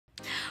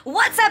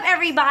What's up,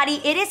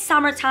 everybody? It is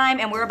summertime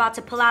and we're about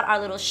to pull out our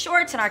little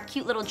shorts and our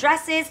cute little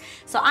dresses.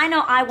 So I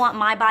know I want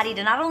my body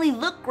to not only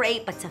look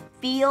great, but to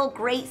feel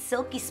great,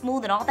 silky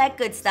smooth, and all that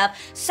good stuff.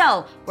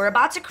 So we're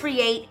about to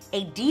create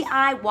a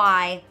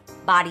DIY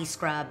body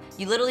scrub.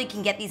 You literally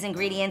can get these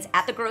ingredients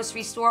at the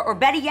grocery store, or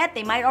better yet,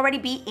 they might already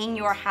be in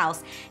your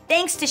house.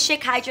 Thanks to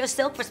SCHICK Hydro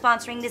Silk for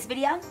sponsoring this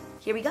video.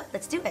 Here we go,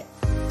 let's do it.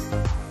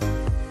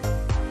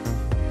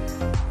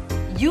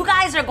 You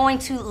guys are going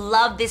to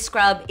love this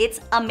scrub.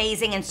 It's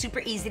amazing and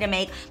super easy to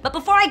make. But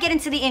before I get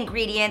into the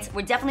ingredients,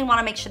 we definitely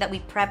wanna make sure that we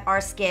prep our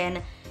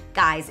skin.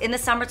 Guys, in the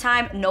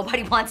summertime,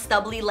 nobody wants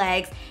stubbly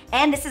legs.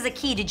 And this is a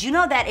key. Did you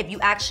know that if you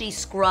actually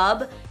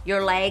scrub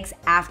your legs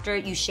after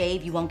you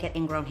shave, you won't get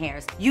ingrown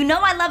hairs? You know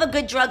I love a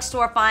good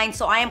drugstore find,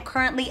 so I am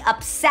currently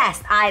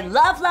obsessed. I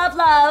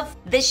love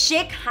the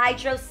SCHICK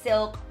Hydro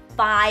Silk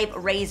 5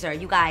 razor.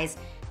 You guys,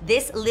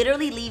 this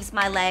literally leaves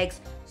my legs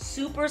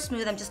super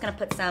smooth. I'm just gonna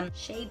put some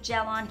shave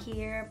gel on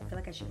here. I feel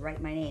like I should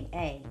write my name,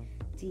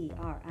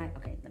 A-D-R-I.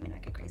 Okay, let me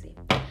not get crazy.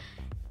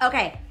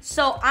 Okay,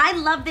 so I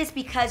love this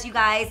because, you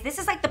guys, this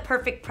is like the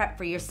perfect prep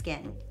for your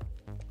skin.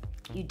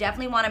 You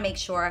definitely wanna make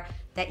sure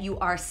that you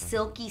are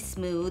silky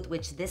smooth,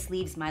 which this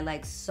leaves my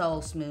legs so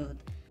smooth.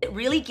 It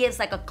really gives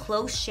like a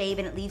close shave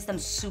and it leaves them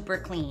super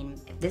clean.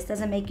 If this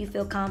doesn't make you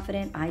feel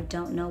confident, I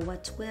don't know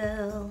what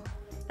will.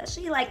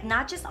 Especially like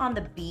not just on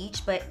the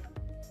beach, but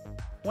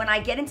when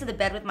I get into the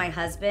bed with my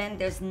husband,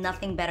 there's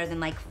nothing better than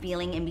like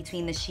feeling in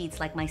between the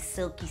sheets like my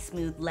silky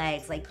smooth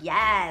legs, like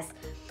yes.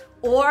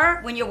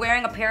 Or when you're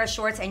wearing a pair of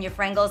shorts and your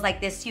friend goes like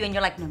this to you and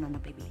you're like, no,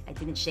 baby, I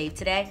didn't shave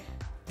today.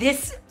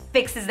 This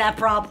fixes that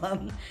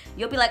problem.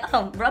 You'll be like,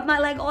 oh, rub my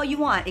leg all you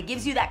want. It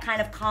gives you that kind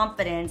of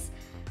confidence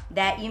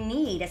that you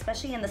need,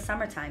 especially in the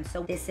summertime.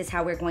 So this is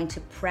how we're going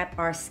to prep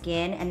our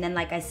skin. And then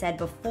like I said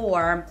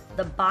before,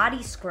 the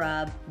body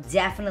scrub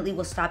definitely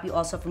will stop you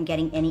also from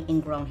getting any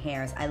ingrown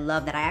hairs. I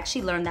love that. I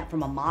actually learned that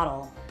from a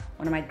model.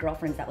 One of my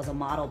girlfriends that was a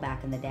model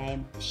back in the day.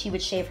 She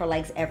would shave her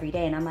legs every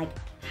day and I'm like,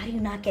 how do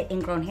you not get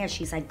ingrown hair?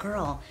 She's like,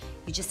 girl,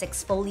 you just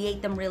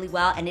exfoliate them really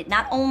well and it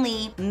not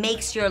only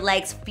makes your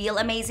legs feel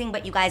amazing,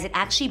 but you guys, it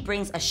actually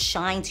brings a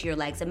shine to your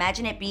legs.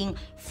 Imagine it being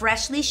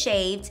freshly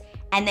shaved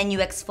and then you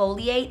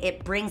exfoliate,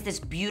 it brings this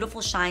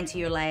beautiful shine to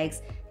your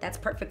legs. That's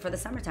perfect for the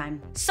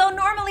summertime. So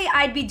normally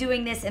I'd be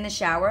doing this in the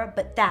shower,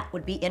 but that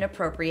would be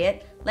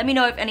inappropriate. Let me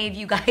know if any of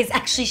you guys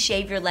actually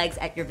shave your legs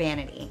at your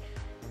vanity.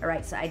 All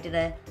right, so I did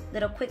a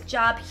little quick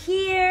job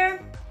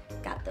here.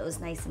 Got those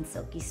nice and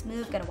silky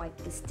smooth. Gonna wipe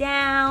this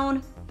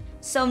down.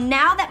 So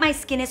now that my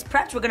skin is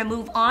prepped, we're gonna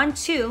move on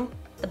to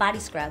the body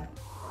scrub.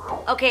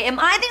 Okay, am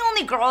I the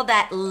only girl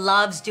that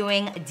loves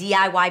doing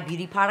DIY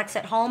beauty products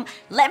at home?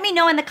 Let me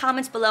know in the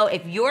comments below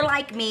if you're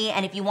like me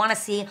and if you wanna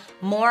see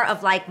more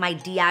of like my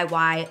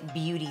DIY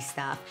beauty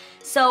stuff.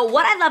 So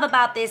what I love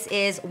about this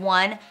is,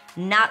 one,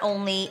 not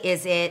only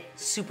is it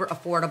super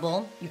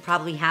affordable, you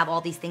probably have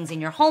all these things in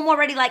your home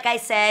already, like I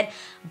said,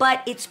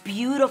 but it's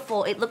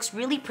beautiful. It looks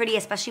really pretty,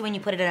 especially when you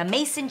put it in a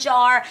mason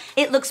jar.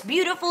 It looks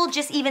beautiful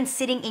just even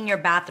sitting in your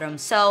bathroom.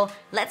 So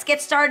let's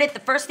get started. The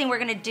first thing we're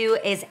gonna do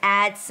is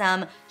add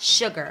some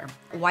sugar,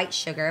 white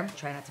sugar.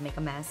 Try not to make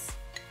a mess.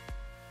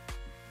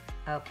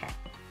 Okay.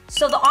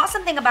 So the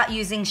awesome thing about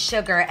using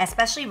sugar,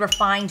 especially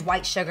refined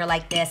white sugar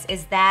like this,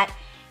 is that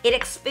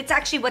it's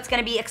actually what's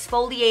gonna be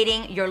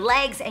exfoliating your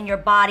legs and your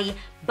body,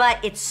 but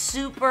it's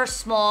super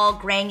small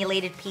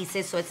granulated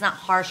pieces, so it's not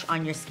harsh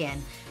on your skin.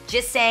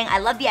 Just saying, I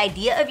love the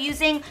idea of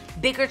using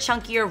bigger,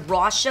 chunkier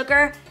raw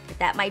sugar, but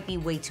that might be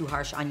way too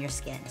harsh on your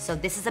skin. So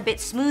this is a bit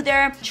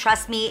smoother.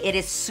 Trust me, it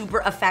is super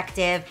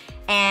effective,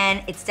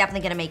 and it's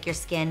definitely gonna make your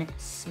skin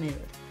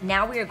smooth.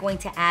 Now we are going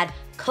to add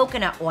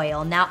coconut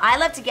oil. Now I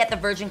love to get the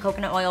virgin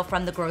coconut oil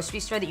from the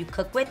grocery store that you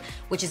cook with,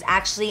 which is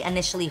actually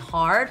initially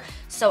hard.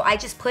 So I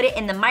just put it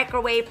in the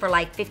microwave for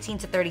like 15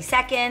 to 30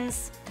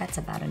 seconds. That's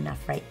about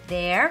enough right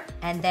there.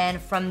 And then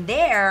from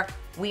there,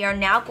 we are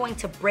now going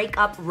to break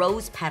up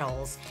rose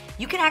petals.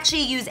 You can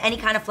actually use any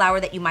kind of flower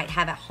that you might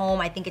have at home.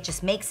 I think it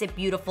just makes it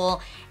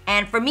beautiful.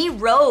 And for me,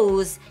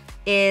 rose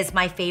is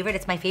my favorite.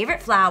 It's my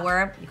favorite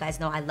flower. You guys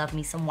know I love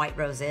me some white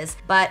roses,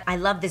 but I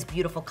love this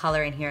beautiful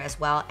color in here as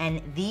well.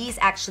 And these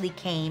actually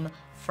came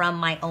from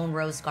my own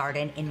rose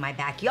garden in my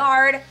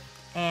backyard,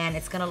 and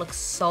it's gonna look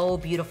so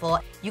beautiful.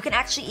 You can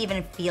actually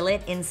even feel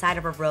it inside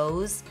of a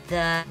rose.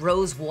 The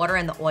rose water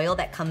and the oil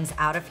that comes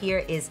out of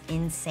here is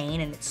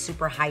insane, and it's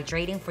super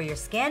hydrating for your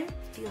skin. It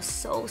feels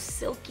so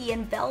silky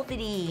and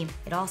velvety.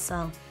 It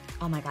also,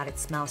 oh my God, it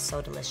smells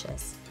so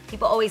delicious.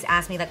 People always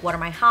ask me like, what are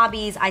my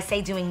hobbies? I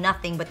say doing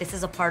nothing, but this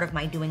is a part of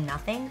my doing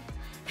nothing.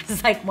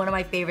 It's like one of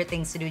my favorite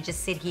things to do,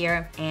 just sit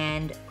here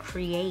and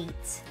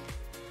create.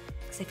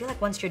 Because I feel like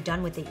once you're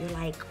done with it, you're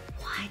like,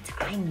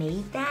 what, I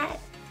made that?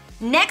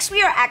 Next,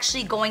 we are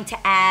actually going to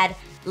add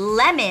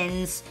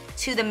lemons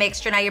to the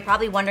mixture. Now you're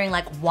probably wondering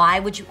like,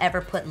 why would you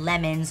ever put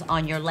lemons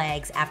on your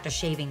legs after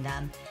shaving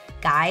them?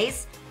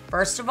 Guys,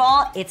 first of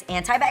all, it's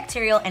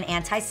antibacterial and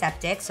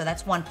antiseptic, so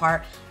that's one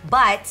part,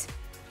 but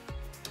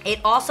it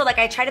also, like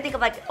I try to think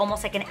of like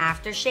almost like an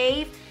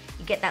aftershave.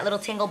 You get that little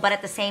tingle, but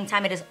at the same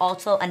time, it is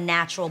also a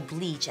natural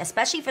bleach,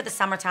 especially for the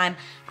summertime.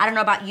 I don't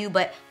know about you,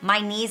 but my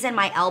knees and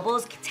my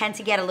elbows tend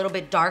to get a little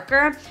bit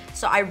darker.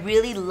 So I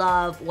really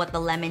love what the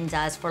lemon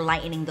does for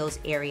lightening those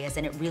areas,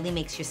 and it really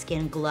makes your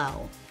skin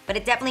glow. But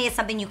it definitely is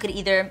something you could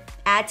either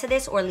add to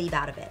this or leave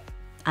out of it.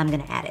 I'm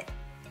gonna add it.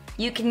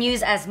 You can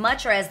use as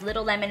much or as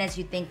little lemon as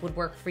you think would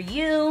work for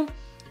you.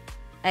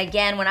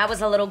 Again, when I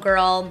was a little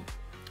girl,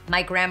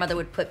 my grandmother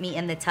would put me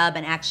in the tub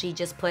and actually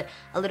just put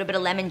a little bit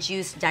of lemon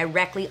juice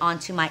directly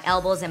onto my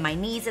elbows and my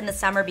knees in the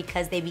summer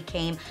because they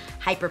became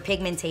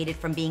hyperpigmented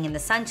from being in the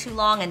sun too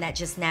long, and that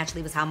just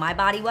naturally was how my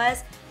body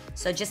was.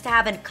 So just to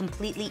have a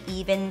completely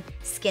even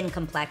skin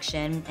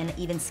complexion and an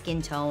even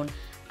skin tone,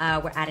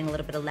 we're adding a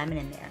little bit of lemon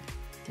in there.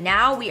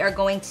 Now we are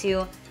going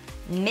to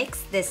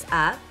mix this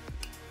up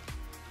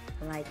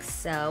like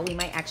so. We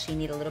might actually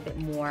need a little bit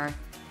more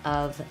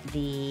of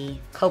the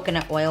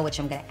coconut oil, which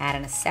I'm gonna add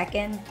in a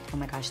second. Oh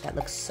my gosh, that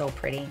looks so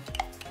pretty.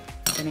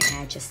 I'm gonna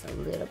add just a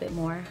little bit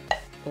more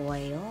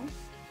oil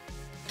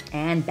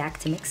and back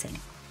to mixing.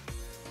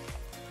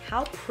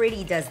 How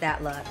pretty does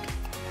that look?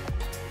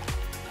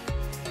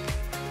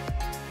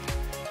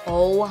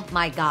 Oh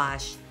my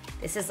gosh.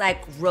 This is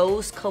like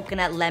rose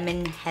coconut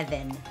lemon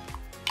heaven.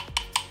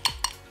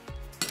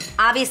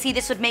 Obviously,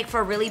 this would make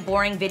for a really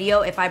boring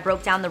video if I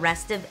broke down the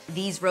rest of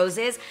these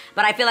roses,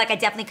 but I feel like I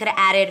definitely could have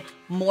added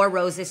more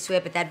roses to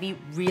it, but that'd be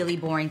really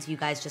boring to you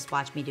guys just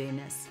watch me doing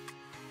this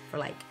for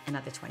like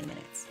another 20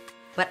 minutes.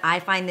 But I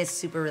find this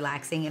super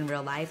relaxing in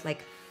real life.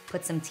 Like,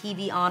 put some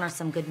TV on or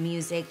some good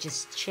music,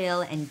 just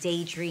chill and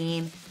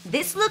daydream.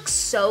 This looks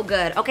so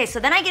good. Okay, so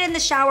then I get in the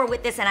shower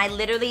with this and I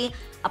literally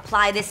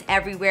apply this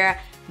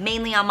everywhere,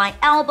 mainly on my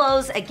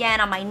elbows,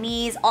 again, on my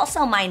knees,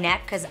 also my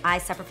neck, because I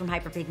suffer from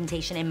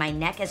hyperpigmentation in my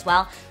neck as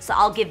well. So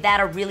I'll give that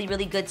a really,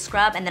 really good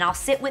scrub, and then I'll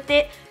sit with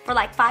it for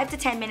like 5 to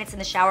 10 minutes in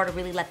the shower to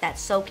really let that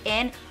soak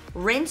in.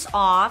 Rinse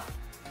off.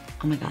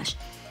 Oh my gosh,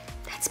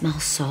 that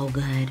smells so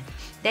good.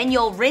 Then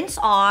you'll rinse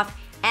off,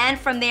 and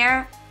from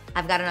there,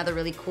 I've got another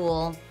really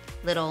cool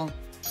little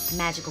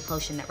magical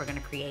potion that we're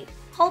gonna create.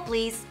 Hold,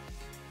 please.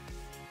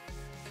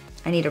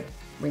 I need to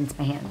rinse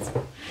my hands.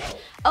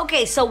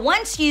 Okay, so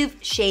once you've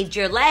shaved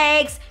your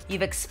legs,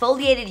 you've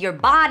exfoliated your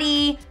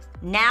body,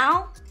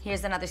 now,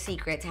 here's another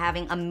secret to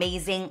having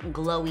amazing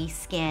glowy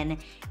skin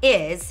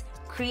is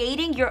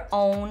creating your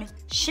own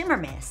shimmer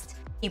mist.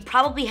 You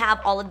probably have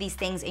all of these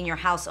things in your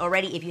house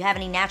already. If you have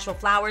any natural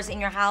flowers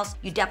in your house,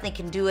 you definitely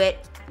can do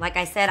it. Like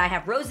I said, I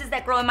have roses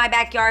that grow in my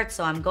backyard,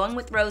 so I'm going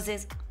with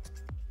roses.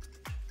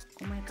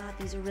 Oh my God,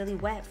 these are really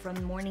wet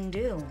from morning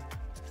dew.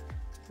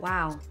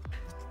 Wow.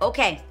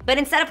 Okay, but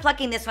instead of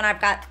plucking this one,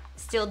 I've got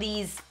still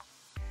these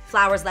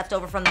flowers left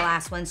over from the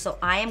last one. So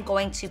I am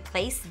going to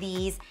place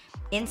these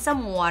in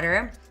some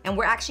water, and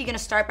we're actually gonna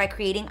start by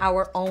creating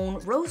our own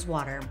rose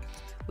water.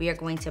 We are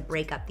going to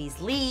break up these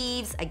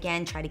leaves.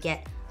 Again, try to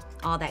get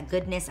all that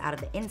goodness out of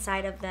the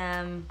inside of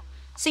them.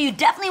 So you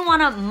definitely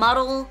wanna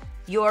muddle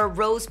your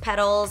rose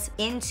petals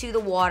into the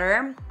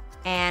water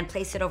and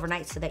place it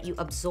overnight so that you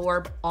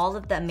absorb all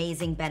of the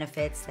amazing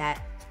benefits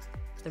that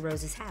the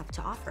roses have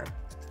to offer.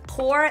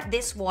 Pour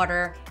this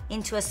water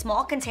into a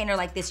small container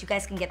like this. You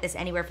guys can get this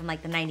anywhere from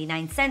like the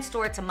 99-cent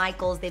store to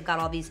Michael's. They've got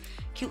all these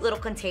cute little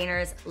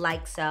containers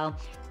like so.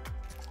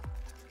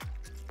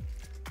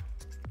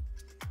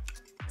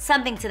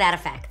 Something to that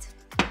effect.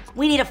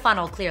 We need a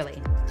funnel,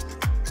 clearly.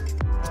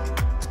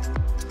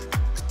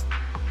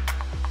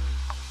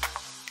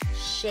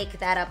 Shake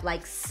that up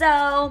like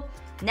so.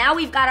 Now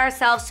we've got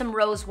ourselves some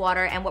rose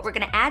water, and what we're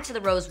gonna add to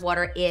the rose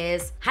water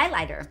is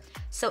highlighter.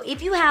 So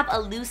if you have a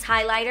loose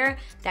highlighter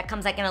that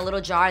comes like in a little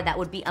jar, that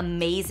would be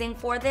amazing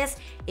for this.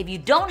 If you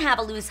don't have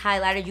a loose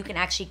highlighter, you can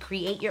actually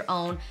create your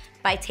own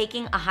by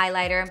taking a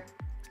highlighter.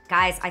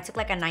 Guys, I took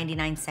like a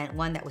 99-cent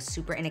one that was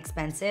super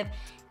inexpensive,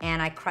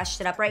 and I crushed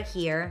it up right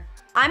here.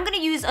 I'm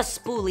gonna use a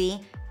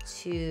spoolie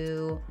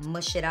to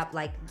mush it up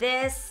like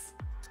this.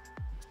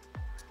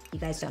 You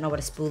guys don't know what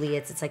a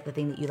spoolie is. It's like the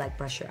thing that you like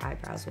brush your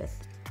eyebrows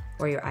with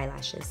or your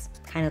eyelashes.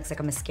 Kind of looks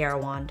like a mascara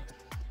wand.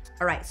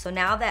 All right, so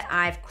now that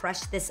I've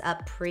crushed this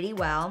up pretty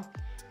well,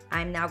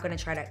 I'm now gonna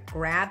try to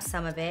grab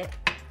some of it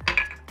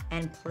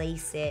and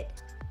place it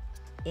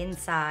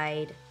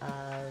inside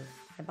of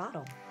my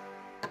bottle.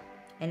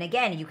 And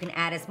again, you can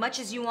add as much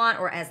as you want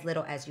or as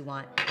little as you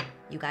want.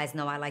 You guys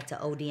know I like to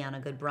OD on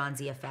a good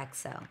bronzy effect,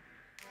 so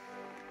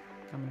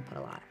I'm gonna put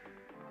a lot.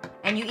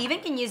 And you even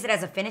can use it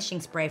as a finishing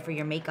spray for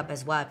your makeup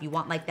as well if you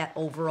want like that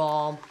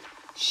overall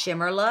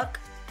shimmer look.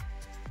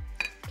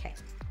 Okay,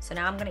 so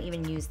now I'm gonna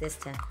even use this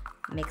to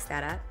mix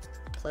that up,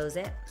 close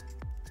it,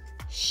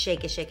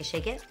 shake it, shake it,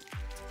 shake it.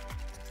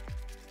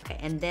 Okay,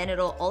 and then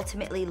it'll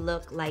ultimately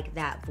look like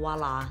that,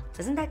 voila.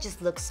 Doesn't that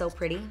just look so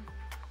pretty? You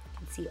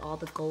can see all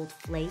the gold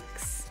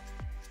flakes.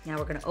 Now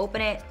we're gonna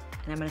open it,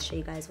 and I'm gonna show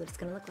you guys what it's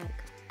gonna look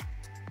like.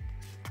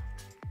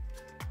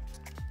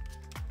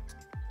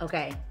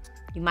 Okay,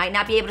 you might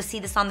not be able to see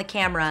this on the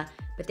camera,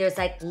 but there's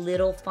like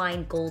little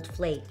fine gold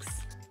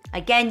flakes.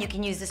 Again, you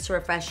can use this to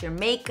refresh your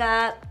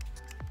makeup.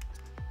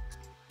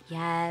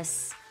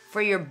 Yes,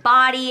 for your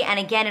body. And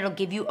again, it'll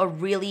give you a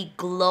really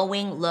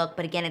glowing look.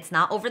 But again, it's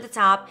not over the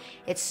top.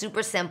 It's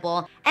super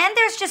simple. And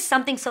there's just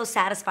something so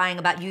satisfying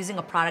about using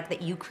a product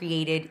that you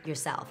created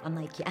yourself. I'm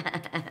like,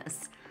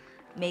 yes.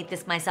 Made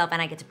this myself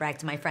and I get to brag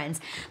to my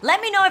friends.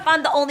 Let me know if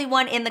I'm the only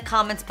one in the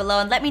comments below,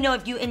 and let me know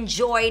if you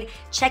enjoyed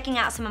checking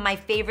out some of my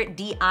favorite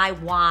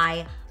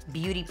DIY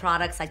beauty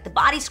products like the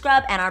body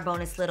scrub and our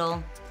bonus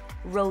little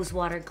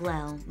rosewater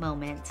glow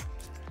moment.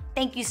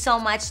 Thank you so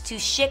much to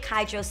SCHICK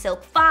Hydro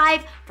Silk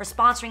 5 for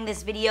sponsoring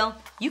this video.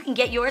 You can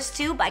get yours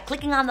too by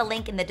clicking on the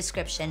link in the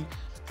description.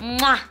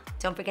 Mwah!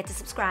 Don't forget to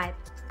subscribe.